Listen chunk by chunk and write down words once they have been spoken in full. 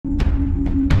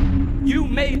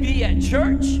may be at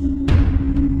church.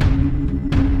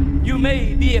 You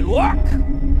may be at work.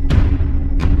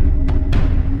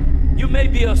 You may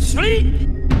be asleep.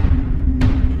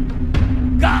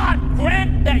 God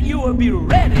grant that you will be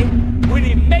ready when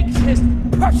he makes his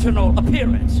personal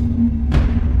appearance.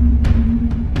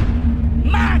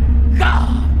 My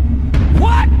God,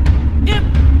 what if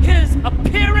his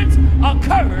appearance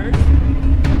occurs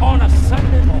on a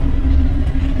Sunday morning?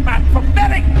 My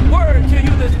prophetic word to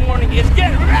you this morning is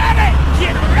get ready!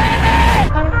 Get ready!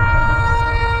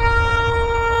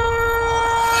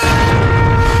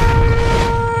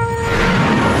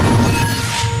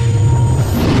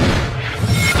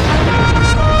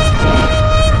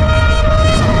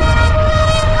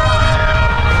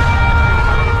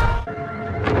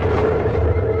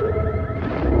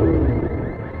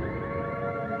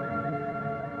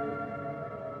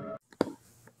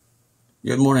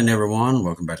 Good morning, everyone.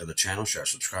 Welcome back to the channel. Share,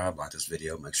 subscribe, like this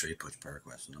video. Make sure you put your prayer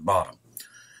requests in the bottom.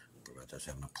 Pray about us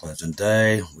having a pleasant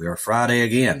day. We are Friday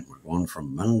again. We're going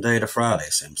from Monday to Friday,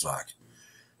 it seems like.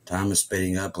 Time is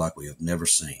speeding up like we have never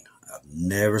seen. I've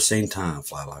never seen time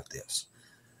fly like this.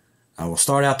 I will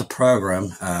start out the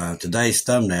program. Today's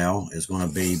thumbnail is going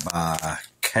to be by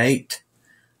Kate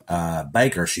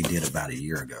Baker. She did about a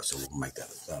year ago, so we'll make that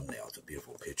a thumbnail. It's a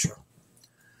beautiful picture.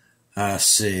 Let's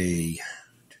see.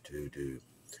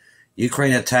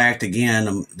 Ukraine attacked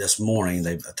again this morning.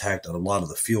 They've attacked a lot of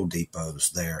the fuel depots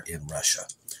there in Russia,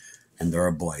 and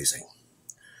they're blazing.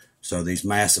 So these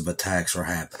massive attacks are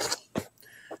happening.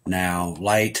 Now,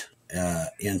 late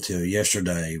into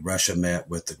yesterday, Russia met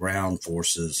with the ground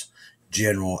forces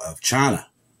general of China.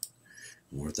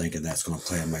 We're thinking that's going to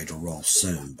play a major role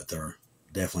soon, but there are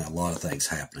definitely a lot of things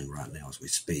happening right now as we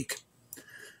speak.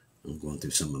 I'm going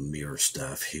through some of the mirror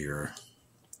stuff here.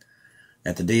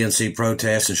 At the DNC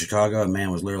protests in Chicago, a man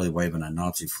was literally waving a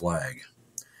Nazi flag,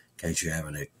 in case you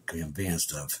haven't been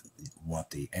convinced of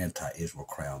what the anti-Israel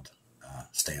crowd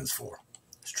stands for.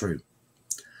 It's true.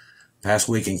 Past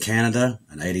week in Canada,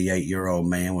 an 88-year-old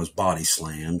man was body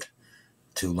slammed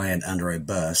to land under a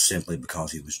bus simply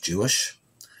because he was Jewish.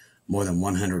 More than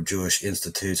 100 Jewish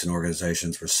institutes and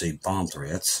organizations received bomb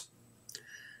threats.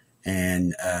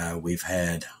 And we've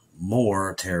had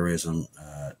more terrorism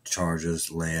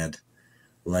charges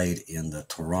laid in the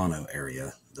Toronto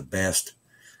area. The best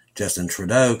Justin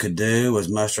Trudeau could do was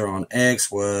muster on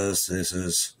X was, this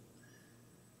is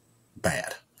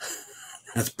bad.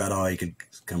 That's about all he could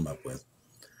come up with.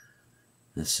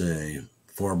 Let's see.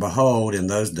 For behold, in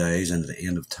those days and at the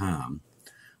end of time,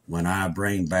 when I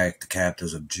bring back the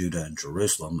captives of Judah and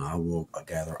Jerusalem, I will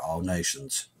gather all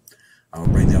nations. I will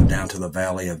bring them down to the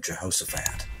valley of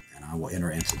Jehoshaphat, and I will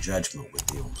enter into judgment with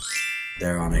them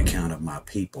there on account of my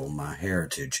people, my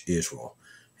heritage, Israel,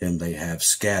 whom they have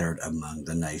scattered among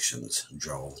the nations.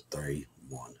 Joel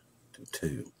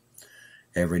 3:1-2.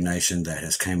 Every nation that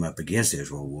has come up against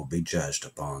Israel will be judged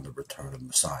upon the return of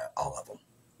Messiah, all of them.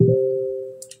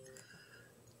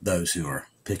 Those who are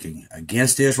picking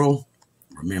against Israel,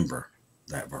 remember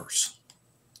that verse.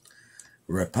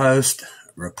 Reports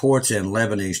in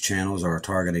Lebanese channels are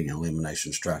targeting an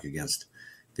elimination strike against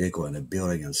vehicle in a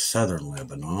building in southern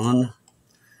Lebanon.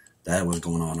 That was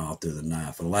going on all through the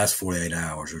night. For the last 48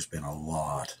 hours, there's been a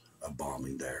lot of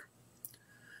bombing there.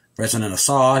 President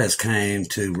Assad has came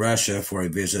to Russia for a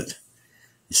visit.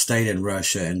 He stayed in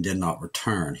Russia and did not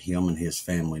return, him and his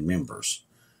family members.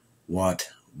 What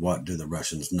do the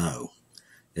Russians know?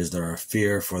 Is there a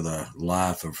fear for the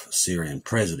life of Syrian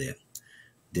president?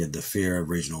 Did the fear of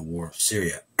regional war of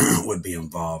Syria would be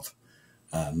involved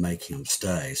make him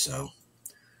stay? So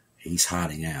he's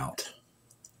hiding out.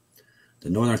 The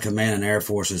Northern Command and Air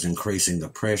Force is increasing the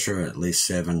pressure. At least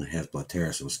 7 Hezbollah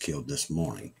terrorists was killed this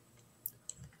morning.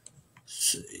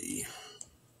 Let's see.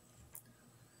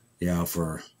 Yeah,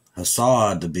 for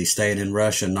Assad to be staying in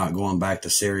Russia and not going back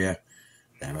to Syria,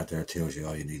 that right there tells you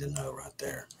all you need to know right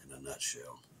there in a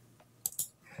nutshell.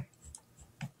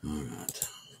 All right.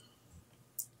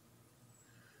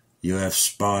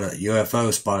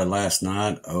 UFO spotted last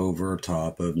night over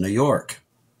top of New York.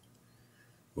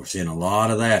 We're seeing a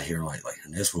lot of that here lately,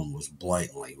 and this one was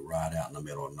blatantly right out in the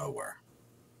middle of nowhere.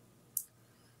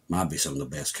 Might be some of the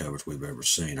best coverage we've ever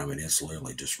seen. I mean, it's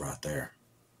literally just right there.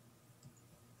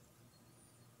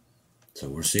 So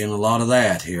we're seeing a lot of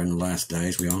that here in the last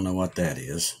days. We all know what that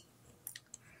is.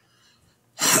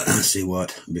 Let's see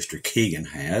what Mr. Keegan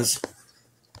has.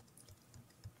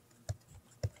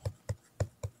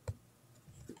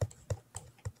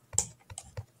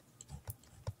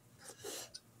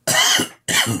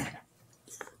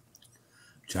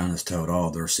 China's told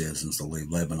all their citizens to leave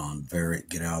Lebanon.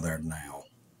 Get out of there now.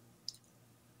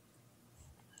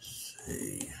 Let's see.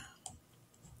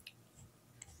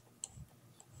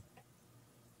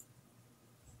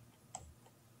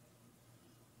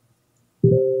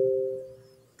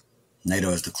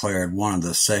 NATO has declared one of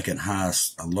the second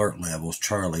highest alert levels,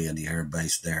 Charlie, in the air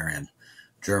base there in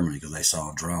Germany because they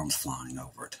saw drones flying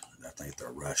over it. I think they're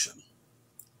Russian.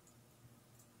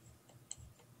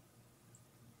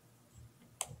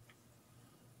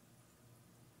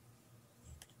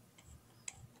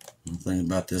 I'm thinking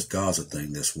about this Gaza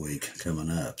thing this week coming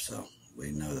up, so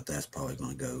we know that that's probably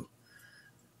going to go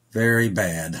very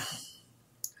bad.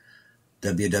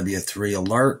 WW3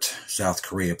 alert. South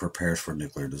Korea prepares for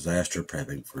nuclear disaster,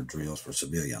 prepping for drills for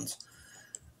civilians.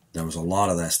 There was a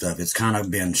lot of that stuff. It's kind of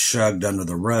been shoved under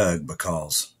the rug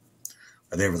because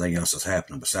of everything else that's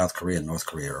happening. But South Korea and North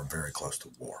Korea are very close to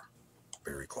war.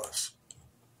 Very close.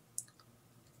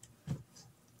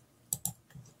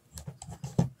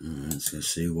 Let's go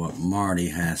see what Marty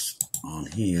has on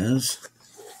his.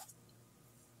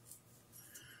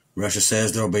 Russia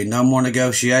says there will be no more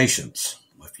negotiations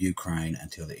with Ukraine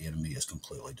until the enemy is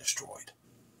completely destroyed.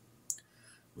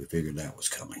 We figured that was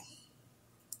coming.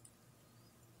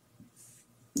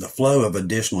 The flow of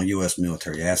additional U.S.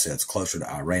 military assets closer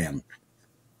to Iran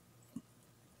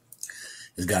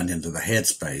has gotten into the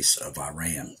headspace of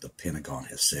Iran, the Pentagon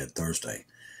has said Thursday,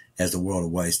 as the world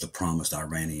awaits the promised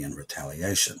Iranian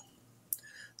retaliation.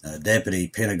 The deputy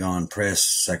Pentagon press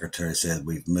secretary said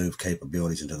we've moved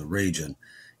capabilities into the region,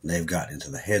 and they've gotten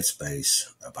into the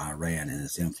headspace of Iran and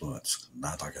its influence.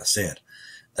 Not like I said,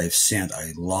 they've sent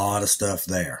a lot of stuff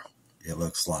there. It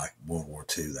looks like World War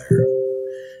II there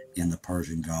in the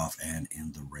Persian Gulf and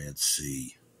in the Red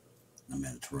Sea, the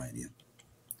Mediterranean.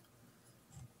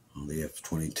 On the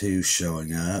F-22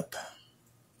 showing up.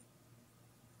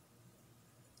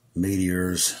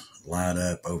 Meteors light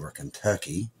up over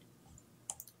Kentucky.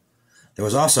 There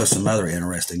was also some other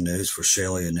interesting news for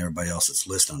Shelley and everybody else that's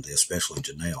listening to this, especially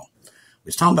Janelle. We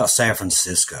was talking about San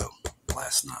Francisco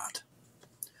last night,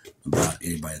 about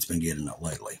anybody that's been getting it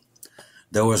lately.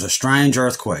 There was a strange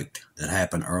earthquake that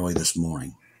happened early this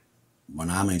morning. When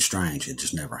I mean strange, it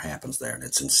just never happens there, and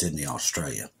it's in Sydney,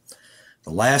 Australia.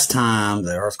 The last time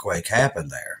the earthquake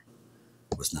happened there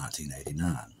was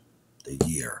 1989, the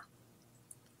year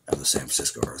of the San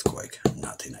Francisco earthquake,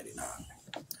 1989.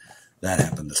 That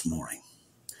happened this morning.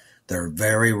 They're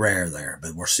very rare there,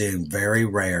 but we're seeing very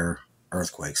rare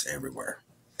earthquakes everywhere.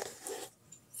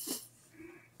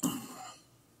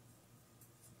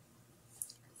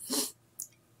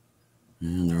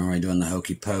 And they're already doing the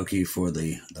hokey pokey for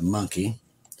the monkey.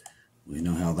 We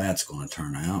know how that's going to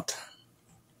turn out.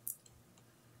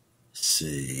 Let's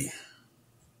see.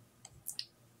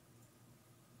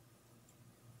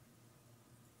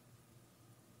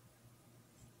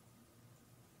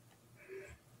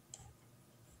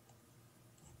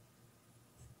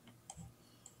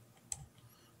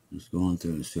 Just going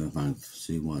through and see if I can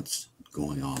see what's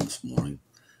going on this morning.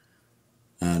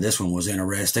 This one was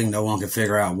interesting. No one can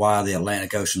figure out why the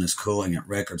Atlantic Ocean is cooling at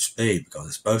record speed because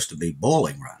it's supposed to be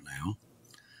boiling right now.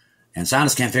 And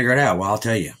scientists can't figure it out. Well, I'll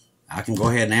tell you. I can go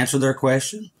ahead and answer their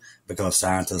question because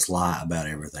scientists lie about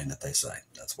everything that they say.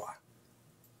 That's why.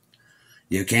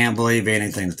 You can't believe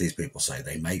anything that these people say.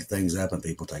 They make things up and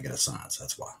people take it as science.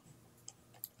 That's why.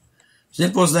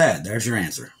 Simple as that. There's your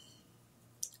answer.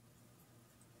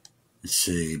 Let's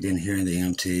see. Been hearing the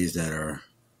MTs that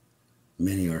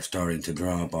many are starting to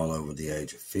drop all over the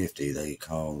age of 50. They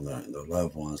call their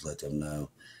loved ones, let them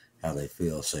know how they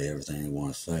feel, say everything they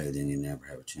want to say. Then you never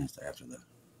have a chance to after the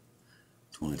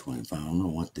 2025. I don't know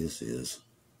what this is.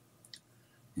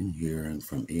 In hearing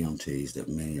from EMTs that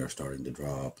many are starting to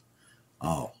drop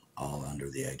all under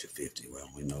the age of 50. Well,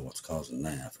 we know what's causing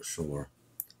that for sure.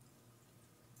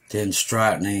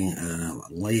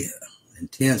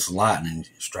 Intense lightning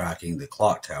striking the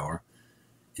clock tower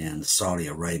in Saudi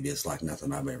Arabia. It's like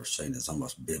nothing I've ever seen. It's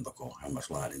almost biblical how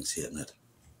much lightning's hitting it.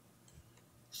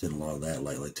 Seen a lot of that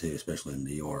lately too, especially in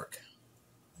New York.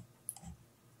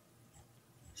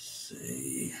 Let's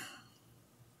see.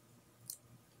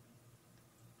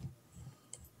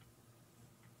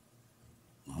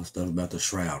 A lot of stuff about the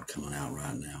shroud coming out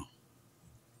right now.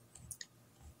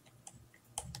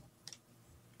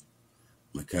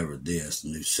 We covered this. The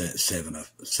new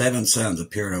seven suns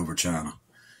appeared over China.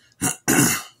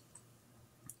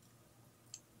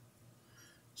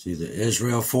 See, the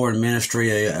Israel Foreign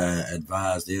Ministry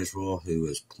advised Israel, who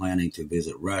is planning to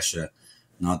visit Russia,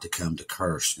 not to come to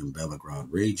Kursk and Belgorod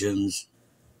regions.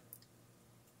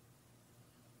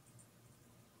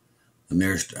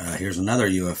 Here's another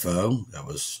UFO that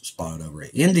was spotted over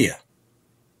India.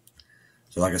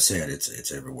 So like I said,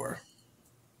 it's everywhere.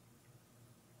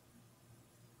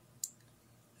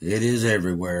 It is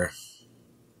everywhere.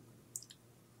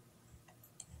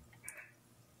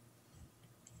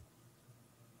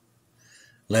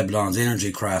 Lebanon's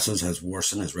energy crisis has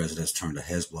worsened as residents turn to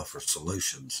Hezbollah for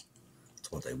solutions.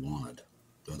 That's what they wanted.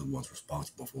 They're the ones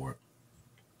responsible for it.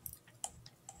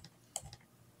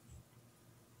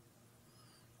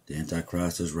 The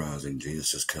Antichrist is rising.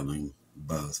 Jesus is coming.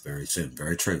 Both very soon.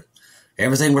 Very true.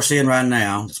 Everything we're seeing right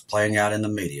now that's playing out in the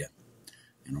media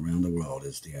and around the world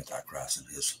is the Antichrist and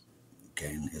his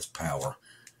gaining his power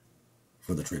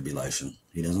for the tribulation.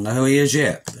 He doesn't know who he is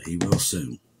yet, but he will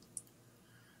soon.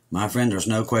 My friend, there's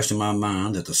no question in my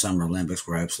mind that the Summer Olympics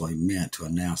were absolutely meant to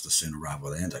announce the soon arrival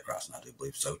of the Antichrist, and I do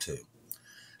believe so too.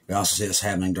 We also see this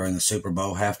happening during the Super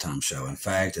Bowl halftime show. In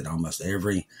fact, at almost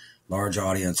every large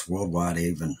audience worldwide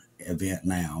event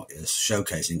now is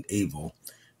showcasing evil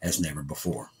as never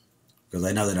before, because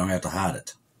they know they don't have to hide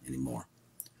it anymore.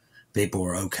 People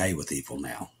are okay with evil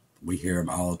now. We hear them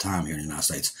all the time here in the United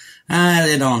States.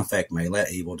 It don't affect me.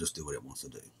 Let evil just do what it wants to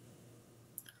do.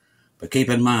 But keep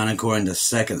in mind, according to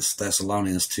 2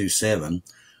 Thessalonians 2:7,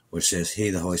 which says,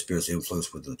 He, the Holy Spirit's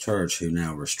influence with the church, who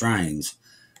now restrains,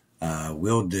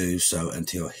 will do so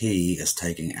until He is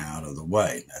taken out of the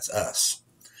way. That's us.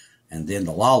 And then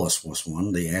the lawless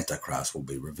one, the Antichrist, will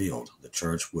be revealed. The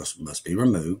church must be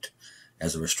removed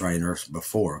as a restrainer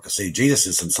before. Because, see, Jesus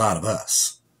is inside of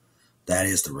us. That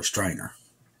is the restrainer.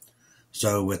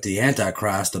 So with the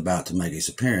Antichrist about to make his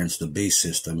appearance, the beast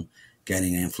system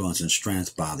gaining influence and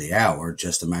strength by the hour,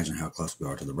 just imagine how close we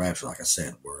are to the rapture. Like I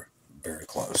said, we're very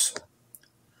close.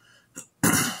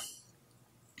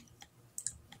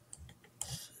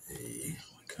 See, we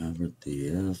covered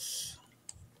this.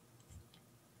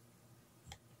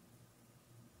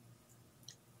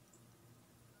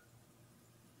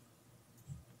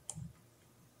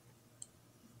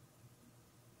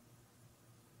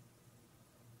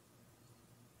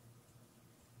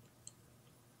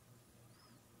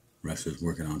 Russia's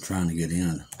working on trying to get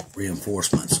in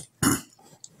reinforcements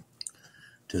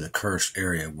to the cursed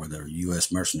area where the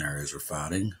U.S. mercenaries are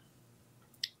fighting.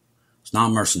 It's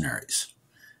not mercenaries.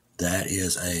 That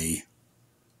is a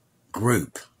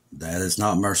group. That is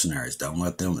not mercenaries. Don't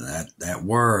let them, that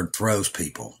word throws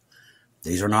people.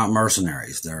 These are not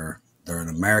mercenaries. They're an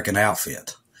American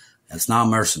outfit. That's not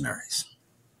mercenaries.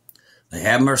 They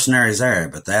have mercenaries there,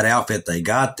 but that outfit they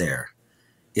got there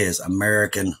is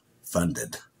American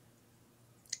funded.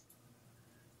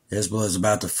 Hezbollah is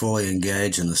about to fully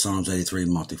engage in the Psalms 83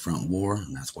 multi-front war,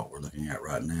 and that's what we're looking at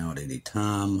right now at any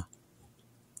time.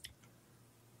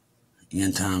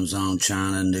 End time zone,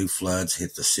 China, new floods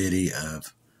hit the city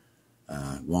of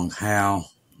Guangzhou.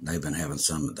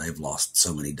 They've lost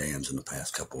so many dams in the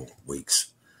past couple of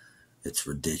weeks. It's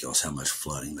ridiculous how much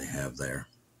flooding they have there.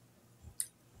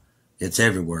 It's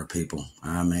everywhere, people.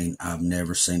 I mean, I've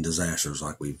never seen disasters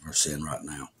like we are seeing right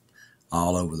now,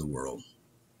 all over the world.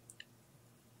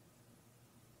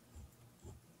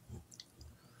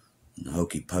 And the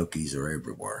hokey pokies are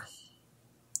everywhere.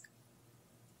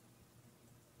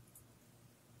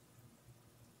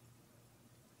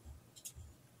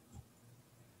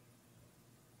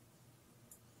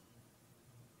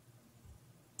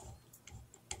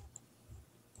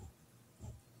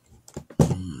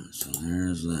 So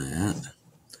there's that.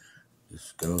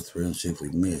 Just go through and see if we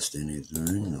missed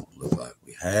anything. Don't look like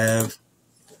we have.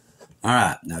 All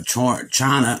right. Now,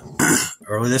 China,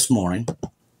 early this morning,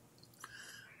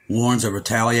 warns of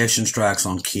retaliation strikes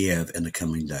on Kiev in the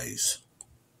coming days.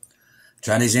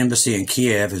 Chinese embassy in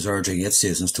Kiev is urging its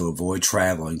citizens to avoid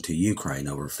traveling to Ukraine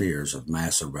over fears of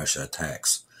massive Russian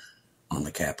attacks on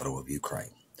the capital of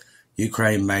Ukraine.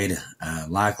 Ukraine made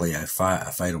likely a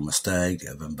fatal mistake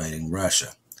of invading Russia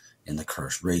in the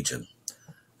cursed region.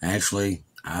 Actually,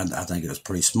 I think it was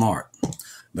pretty smart,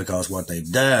 because what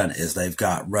they've done is they've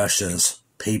got Russia's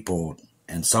people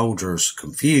and soldiers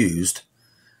confused,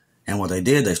 and what they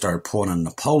did, they started pulling a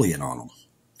Napoleon on them.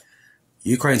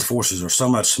 Ukraine's forces are so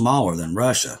much smaller than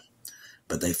Russia,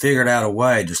 but they figured out a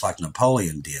way, just like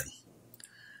Napoleon did,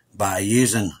 by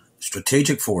using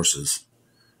strategic forces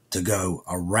to go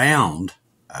around,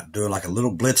 do like a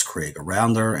little blitzkrieg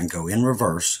around there and go in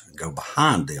reverse and go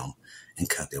behind them and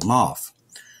cut them off.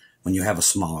 When you have a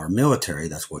smaller military,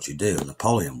 that's what you do.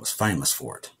 Napoleon was famous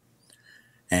for it.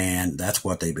 And that's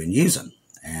what they've been using.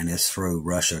 And it's threw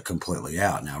Russia completely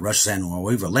out. Now, Russia's saying, well,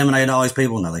 we've eliminated all these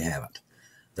people. No, they haven't.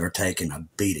 They're taking a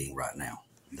beating right now.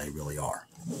 They really are.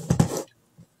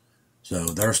 So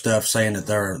their stuff saying that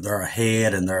they're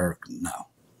ahead and they're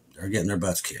getting their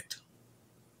butts kicked.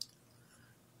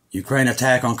 Ukraine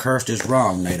attack on Kursk is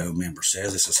wrong, NATO member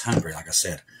says. This is Hungary. Like I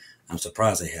said, I'm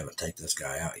surprised they haven't taken this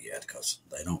guy out yet, because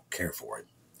they don't care for him.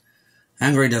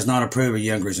 Hungary does not approve of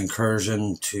Hungary's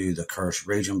incursion to the Kursk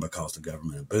region because the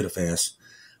government of Budapest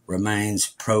remains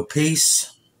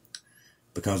pro-peace.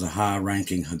 because of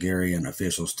high-ranking Hungarian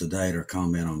officials to date are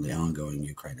commenting on the ongoing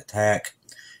Ukraine attack.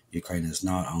 Ukraine is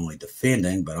not only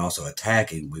defending, but also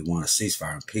attacking. We want a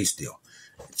ceasefire and peace deal.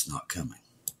 It's not coming.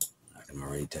 I can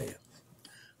already tell you.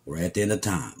 We're at the end of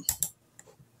time.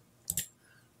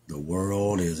 The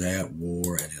world is at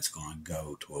war, and it's going to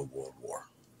go to a world war.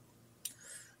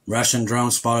 Russian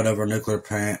drones spotted over a nuclear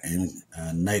plant in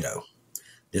NATO.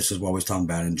 This is what we was talking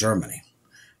about in Germany.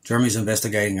 Germany's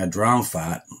investigating a drone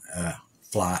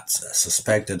flights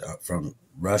suspected from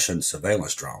Russian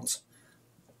surveillance drones.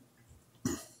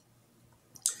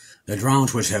 The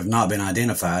drones, which have not been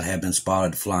identified, have been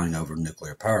spotted flying over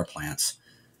nuclear power plants.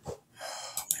 Oh,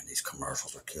 man, these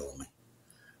commercials are killing me.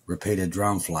 Repeated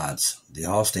drone flights. The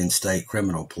Austin State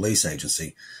Criminal Police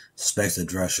Agency suspects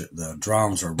the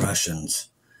drones are Russians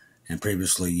and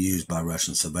previously used by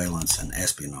Russian surveillance and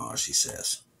espionage, he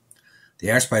says. The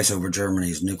airspace over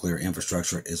Germany's nuclear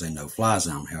infrastructure is a no-fly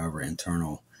zone. However,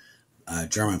 internal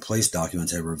German police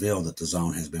documents have revealed that the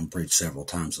zone has been breached several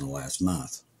times in the last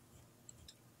month.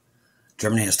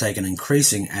 Germany has taken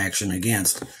increasing action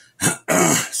against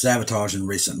sabotage in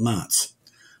recent months.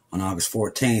 On August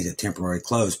 14th, it temporarily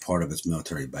closed part of its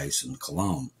military base in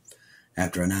Cologne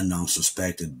after an unknown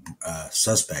suspect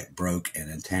broke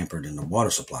and tampered in the water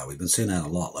supply. We've been seeing that a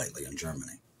lot lately in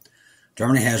Germany.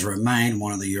 Germany has remained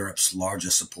one of Europe's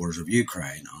largest supporters of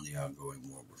Ukraine on the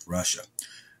ongoing war with Russia.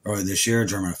 Earlier this year,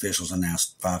 German officials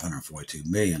announced $542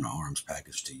 million arms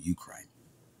package to Ukraine.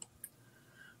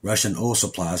 Russian oil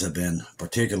supplies have been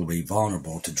particularly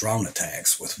vulnerable to drone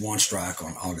attacks, with one strike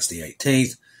on August the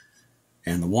 18th,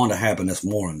 and the one that happened this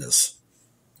morning is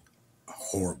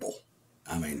horrible.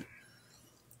 I mean,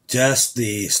 just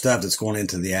the stuff that's going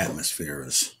into the atmosphere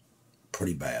is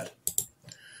pretty bad.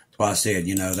 That's why I said,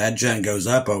 you know, that junk goes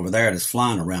up over there and it's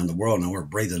flying around the world, and we're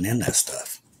breathing in that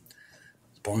stuff.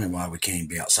 It's probably why we can't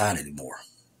be outside anymore.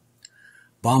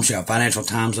 Bombshell, Financial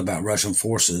Times about Russian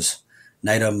forces.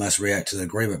 NATO must react to the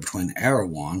agreement between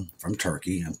Erdogan from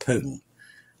Turkey and Putin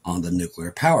on the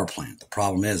nuclear power plant. The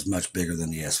problem is much bigger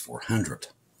than the S-400.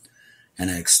 An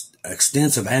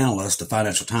extensive analyst, the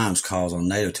Financial Times, calls on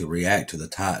NATO to react to the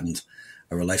tightened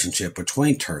relationship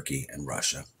between Turkey and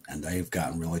Russia, and they've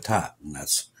gotten really tight. And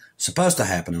that's supposed to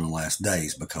happen in the last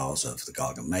days because of the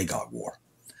Gog and Magog war.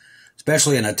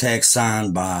 Especially in a text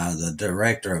signed by the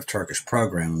director of Turkish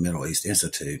program at Middle East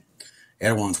Institute,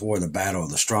 Erdogan's war, the battle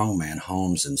of the strongman,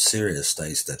 Holmes in Syria,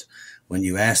 states that when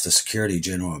you ask the Security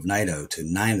General of NATO to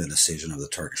name the decision of the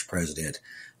Turkish president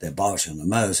that bothers him the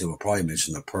most, he will probably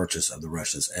mention the purchase of the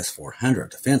Russia's S-400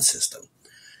 defense system.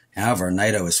 However,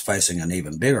 NATO is facing an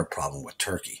even bigger problem with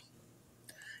Turkey.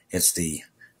 It's the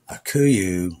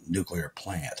Akuyu nuclear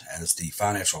plant. As the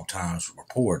Financial Times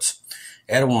reports,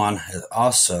 Erdogan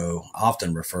also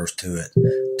often refers to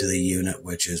the unit,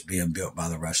 which is being built by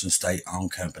the Russian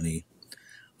state-owned company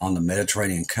on the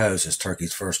Mediterranean coast, as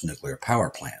Turkey's first nuclear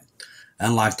power plant.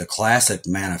 Unlike the classic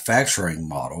manufacturing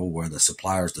model where the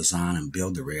suppliers design and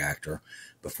build the reactor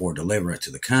before delivering it to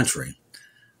the country,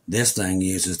 this thing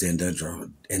uses the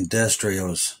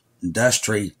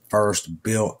industry first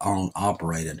built, owned,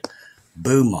 operated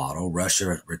BOO model.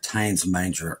 Russia retains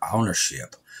major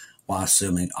ownership while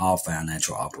assuming all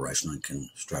financial, operational, and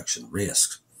construction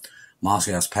risks.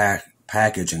 Moscow's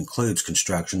package includes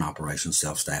construction, operations,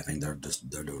 self-staffing. They're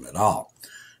doing it all.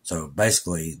 So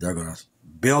basically, they're going to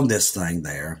build this thing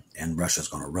there, and Russia's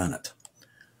going to run it.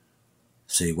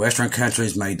 See, Western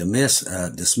countries may dismiss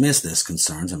these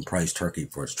concerns and praise Turkey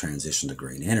for its transition to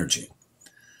green energy.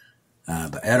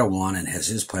 But Erdogan has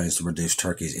his plans to reduce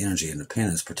Turkey's energy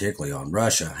independence, particularly on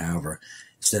Russia. However,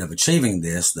 instead of achieving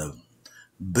this, the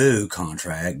BOO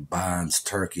contract binds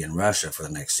Turkey and Russia for the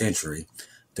next century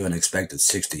to an expected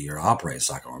 60-year operating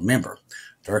cycle. Remember,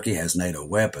 Turkey has NATO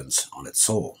weapons on its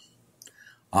soil.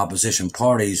 Opposition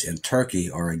parties in Turkey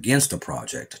are against the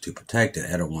project. To protect it,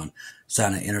 Erdogan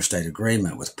signed an interstate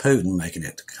agreement with Putin, making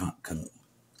it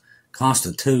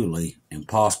constitutionally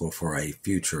impossible for a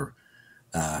future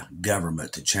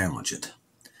government to challenge it.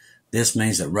 This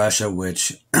means that Russia,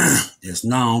 which is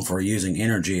known for using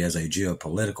energy as a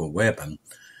geopolitical weapon,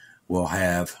 will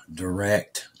have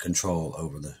direct control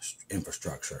over the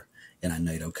infrastructure in a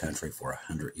NATO country for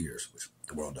 100 years, which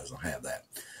the world doesn't have that.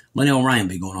 Millennial reign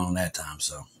be going on that time,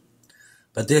 so.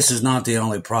 But this is not the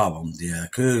only problem. The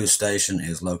Akuyu station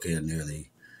is located near the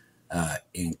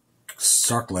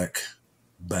Incirlik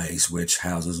base, which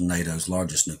houses NATO's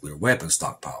largest nuclear weapons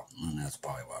stockpile, and that's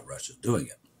probably why Russia's doing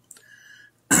it.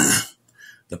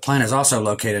 The plant is also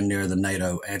located near the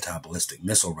NATO anti-ballistic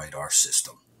missile radar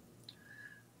system.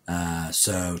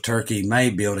 So Turkey may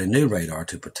build a new radar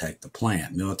to protect the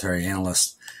plant. Military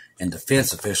analysts And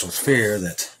defense officials fear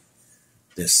that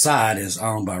this site is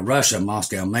owned by Russia.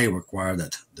 Moscow may require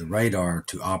that the radar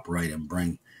to operate and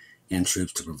bring in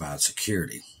troops to provide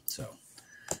security. So,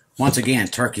 once again,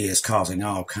 Turkey is causing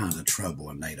all kinds of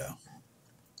trouble in NATO.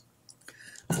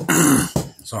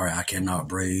 Sorry, I cannot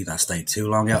breathe. I stayed too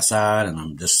long outside, and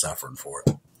I'm just suffering for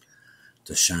it.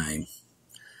 It's a shame.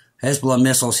 Hezbollah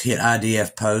missiles hit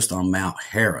IDF post on Mount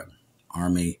Heron.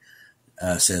 Army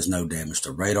says no damage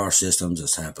to radar systems.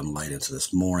 This happened late into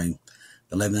this morning.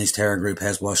 The Lebanese terror group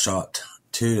Hezbollah shot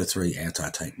 2 to 3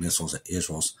 anti-tank missiles at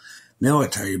Israel's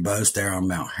military base there on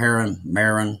Mount Heron.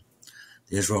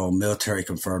 The Israel military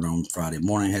confirmed on Friday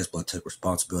morning Hezbollah took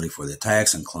responsibility for the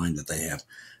attacks and claimed that they have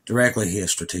directly hit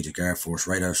strategic Air Force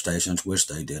radar stations, which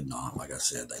they did not. Like I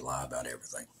said, they lie about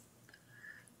everything.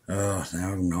 Now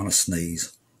I'm going to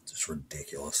sneeze. It's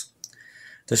ridiculous.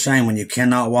 It's a shame when you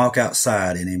cannot walk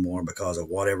outside anymore because of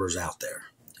whatever's out there.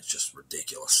 It's just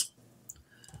ridiculous.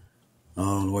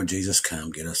 Oh, Lord Jesus,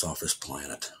 come get us off this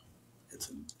planet. It's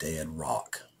a dead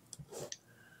rock.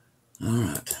 All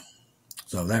right.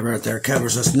 So that right there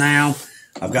covers us now.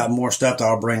 I've got more stuff that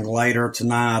I'll bring later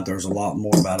tonight. There's a lot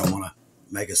more, but I don't want to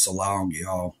make it so long.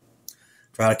 Y'all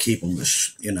try to keep them,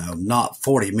 not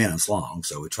 40 minutes long.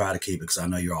 So we try to keep it because I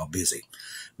know you're all busy.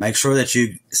 Make sure that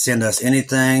you send us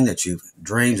anything that you've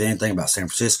dreamed, anything about San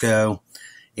Francisco,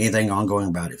 anything ongoing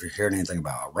about, if you're hearing anything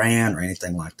about Iran or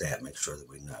anything like that, make sure that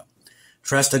we know.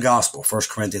 Trust the gospel. 1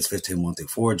 Corinthians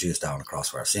 15:1-4. Jesus died on the cross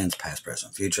for our sins, past,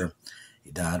 present, future.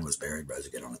 He died, was buried, rose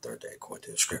again on the third day, according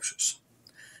to the scriptures.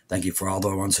 Thank you for all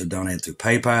the ones who donated through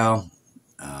PayPal,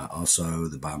 also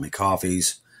the Buy Me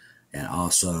Coffees, and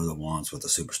also the ones with the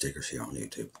super stickers here on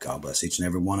YouTube. God bless each and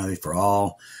every one of you for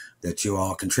all that you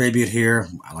all contribute here.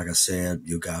 Like I said,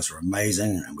 you guys are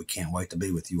amazing, and we can't wait to be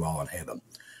with you all in heaven.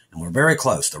 And we're very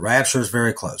close. The rapture is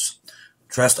very close.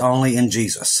 Trust only in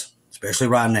Jesus, especially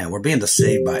right now. We're being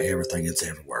deceived by everything that's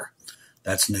everywhere.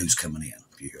 That's news coming in.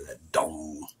 If you hear that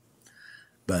dong.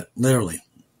 But literally,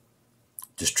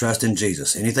 just trust in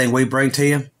Jesus. Anything we bring to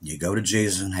you, you go to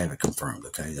Jesus and have it confirmed,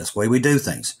 okay? That's the way we do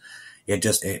things.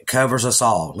 It covers us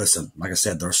all. Listen, like I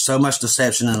said, there's so much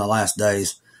deception in the last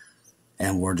days,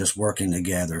 and we're just working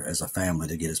together as a family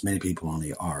to get as many people on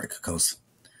the ark because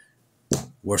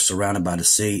we're surrounded by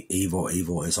deceit. Evil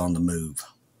is on the move.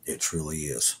 It truly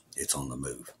is. It's on the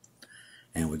move.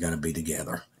 And we got to be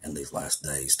together in these last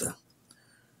days to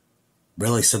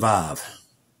really survive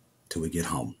till we get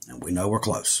home. And we know we're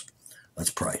close.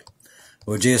 Let's pray.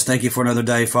 Lord Jesus, thank you for another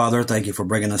day, Father. Thank you for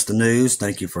bringing us the news.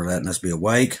 Thank you for letting us be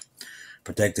awake.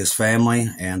 Protect this family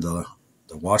and the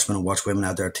watchmen and watchwomen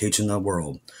out there teaching the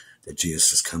world that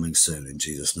Jesus is coming soon, in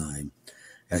Jesus' name.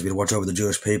 Ask you to watch over the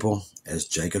Jewish people as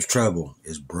Jacob's trouble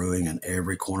is brewing in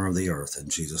every corner of the earth, in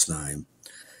Jesus' name.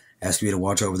 Ask you to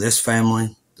watch over this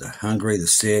family, the hungry, the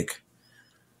sick,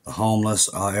 the homeless,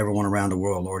 everyone around the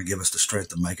world. Lord, give us the strength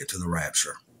to make it to the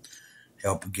rapture.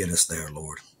 Help get us there,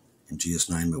 Lord. In Jesus'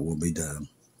 name, it will be done.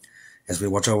 As we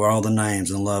watch over all the names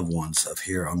and loved ones of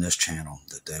here on this channel,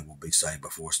 that they will be saved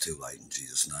before it's too late, in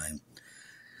Jesus' name.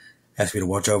 Ask you to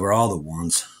watch over all the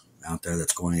ones out there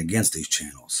that's going against these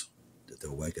channels, that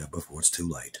they'll wake up before it's too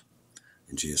late.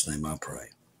 In Jesus' name I pray.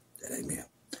 That amen.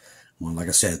 Well, like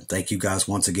I said, thank you guys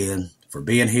once again for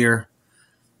being here.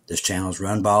 This channel is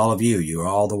run by all of you. You are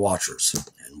all the watchers.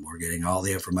 And we're getting all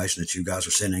the information that you guys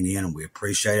are sending in, and we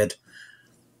appreciate it.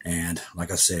 And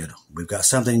like I said, we've got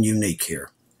something unique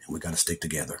here, and we've got to stick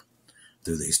together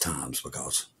through these times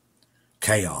because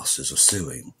chaos is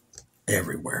ensuing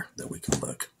everywhere that we can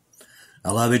look.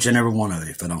 I love each and every one of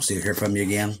you. If I don't see or hear from you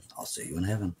again, I'll see you in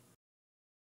heaven.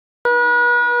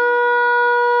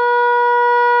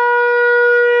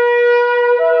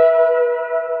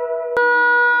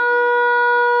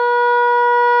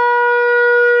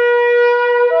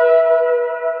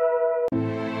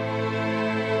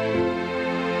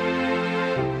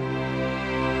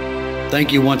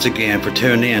 Thank you once again for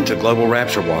tuning in to Global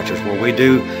Rapture Watchers, where we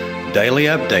do daily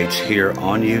updates here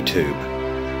on YouTube,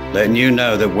 letting you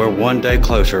know that we're one day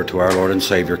closer to our Lord and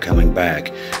Savior coming back.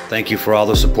 Thank you for all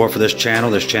the support for this channel.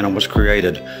 This channel was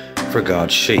created for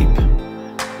God's sheep,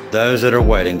 those that are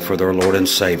waiting for their Lord and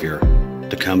Savior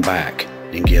to come back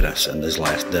and get us in these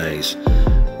last days.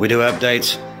 We do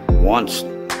updates once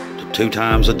to 2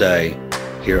 times a day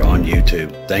here on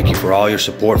YouTube. Thank you for all your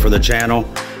support for the channel.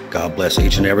 God bless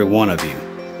each and every one of you.